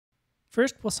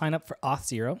First, we'll sign up for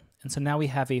Auth0, and so now we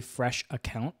have a fresh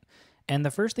account. And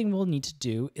the first thing we'll need to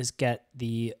do is get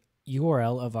the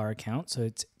URL of our account. So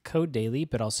it's code daily,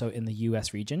 but also in the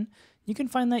US region. You can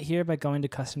find that here by going to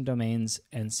custom domains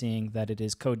and seeing that it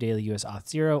is code daily US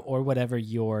Auth0 or whatever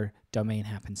your domain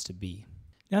happens to be.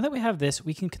 Now that we have this,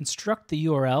 we can construct the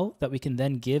URL that we can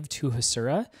then give to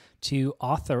Hasura to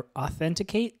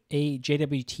authenticate a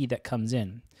JWT that comes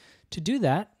in. To do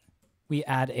that, we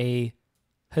add a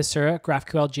Hasura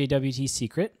GraphQL JWT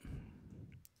secret.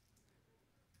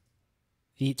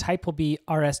 The type will be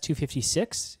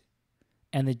rs256,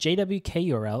 and the JWK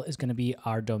URL is going to be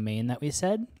our domain that we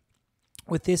said,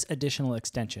 with this additional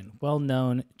extension,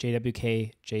 well-known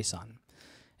JWK JSON. And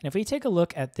if we take a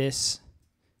look at this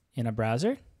in a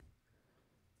browser,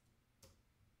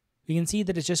 we can see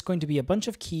that it's just going to be a bunch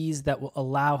of keys that will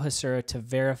allow Hasura to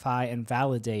verify and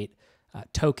validate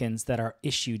tokens that are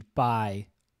issued by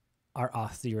our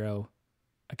Auth0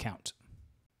 account.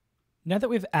 Now that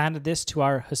we've added this to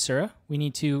our Hasura, we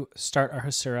need to start our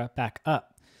Hasura back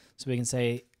up. So we can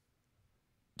say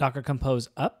docker compose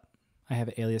up. I have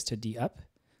an alias to dup.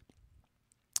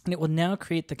 And it will now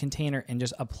create the container and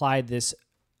just apply this,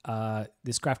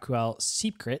 this GraphQL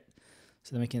secret.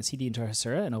 So then we can cd into our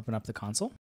Hasura and open up the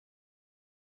console.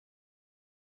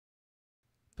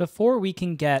 Before we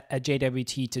can get a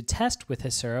JWT to test with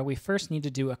Hasura, we first need to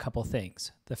do a couple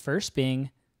things. The first being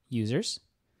users.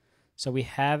 So we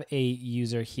have a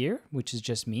user here, which is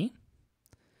just me.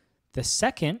 The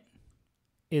second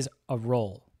is a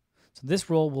role. So this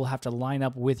role will have to line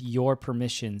up with your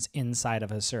permissions inside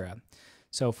of Hasura.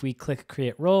 So if we click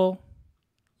create role,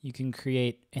 you can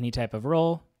create any type of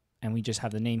role, and we just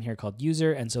have the name here called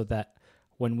user. And so that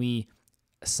when we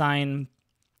assign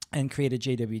and create a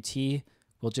JWT,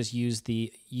 we'll just use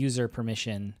the user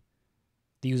permission,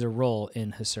 the user role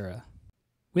in Hasura.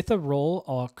 With a role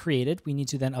all created, we need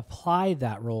to then apply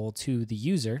that role to the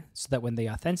user so that when they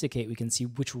authenticate, we can see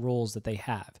which roles that they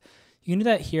have. You can do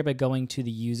that here by going to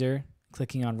the user,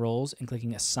 clicking on roles and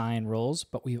clicking assign roles,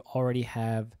 but we already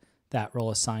have that role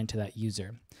assigned to that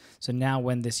user. So now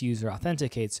when this user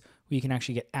authenticates, we can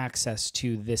actually get access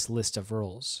to this list of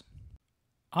roles.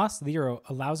 Auth0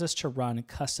 allows us to run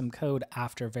custom code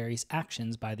after various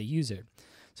actions by the user.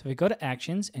 So if we go to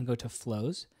actions and go to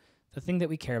flows, the thing that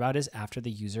we care about is after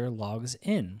the user logs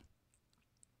in.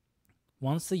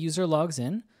 Once the user logs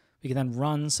in, we can then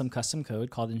run some custom code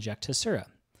called inject Hasura.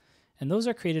 And those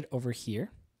are created over here,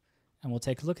 and we'll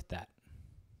take a look at that.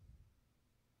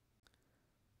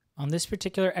 On this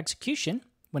particular execution,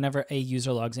 whenever a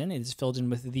user logs in, it is filled in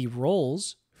with the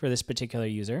roles for this particular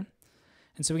user.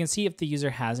 And so we can see if the user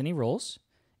has any roles,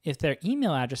 if their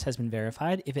email address has been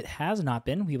verified. If it has not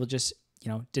been, we will just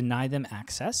deny them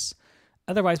access.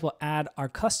 Otherwise, we'll add our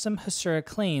custom Hasura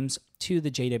claims to the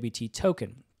JWT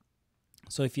token.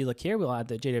 So if you look here, we'll add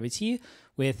the JWT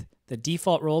with the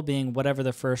default role being whatever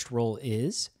the first role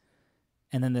is,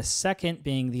 and then the second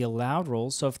being the allowed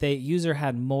role. So if the user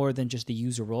had more than just the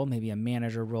user role, maybe a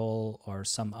manager role or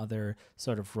some other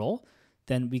sort of role,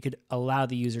 then we could allow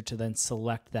the user to then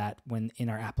select that when in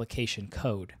our application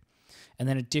code. And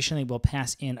then additionally, we'll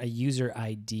pass in a user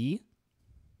ID.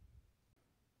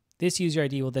 This user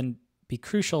ID will then be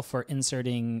crucial for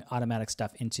inserting automatic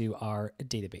stuff into our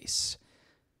database.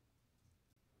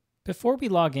 Before we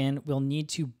log in, we'll need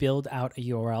to build out a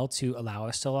URL to allow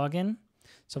us to log in.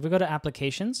 So if we go to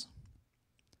applications,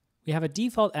 we have a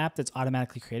default app that's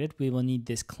automatically created. We will need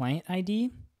this client ID,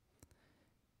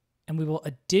 and we will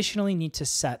additionally need to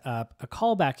set up a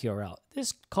callback URL.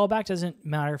 This callback doesn't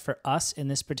matter for us in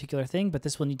this particular thing, but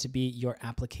this will need to be your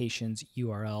application's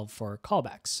URL for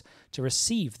callbacks to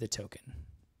receive the token.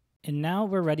 And now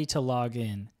we're ready to log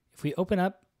in. If we open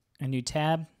up a new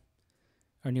tab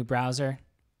or new browser,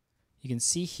 you can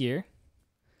see here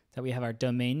that we have our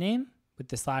domain name with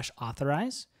the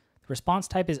 /authorize. The response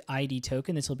type is ID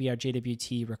token. This will be our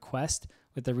JWT request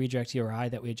with the redirect URI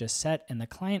that we just set, and the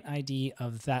client ID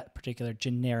of that particular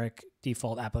generic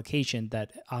default application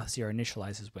that Auth0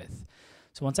 initializes with.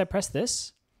 So once I press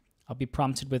this, I'll be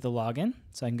prompted with a login.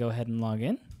 So I can go ahead and log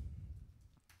in.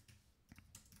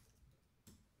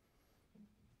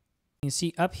 You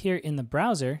see up here in the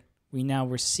browser, we now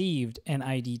received an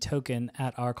ID token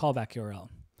at our callback URL.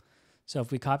 So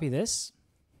if we copy this,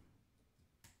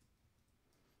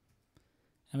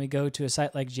 and we go to a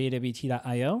site like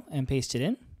jwt.io and paste it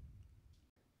in,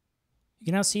 you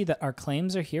can now see that our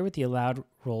claims are here with the allowed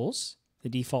roles. The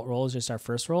default role is just our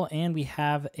first role, and we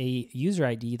have a user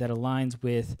ID that aligns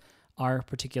with our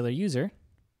particular user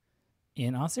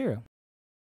in Auth0.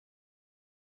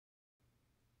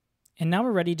 And now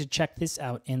we're ready to check this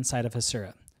out inside of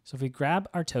Hasura. So if we grab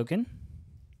our token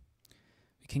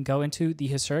can go into the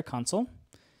Hasura console,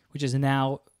 which is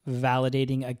now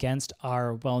validating against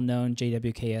our well-known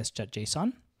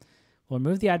jwks.json. We'll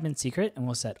remove the admin secret and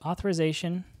we'll set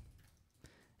authorization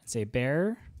and say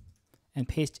bearer and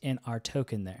paste in our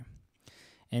token there.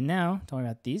 And now, don't worry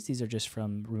about these. These are just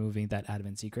from removing that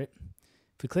admin secret.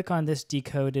 If we click on this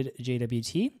decoded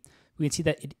JWT, we can see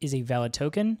that it is a valid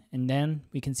token, and then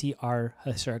we can see our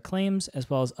Hasura claims as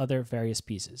well as other various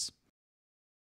pieces.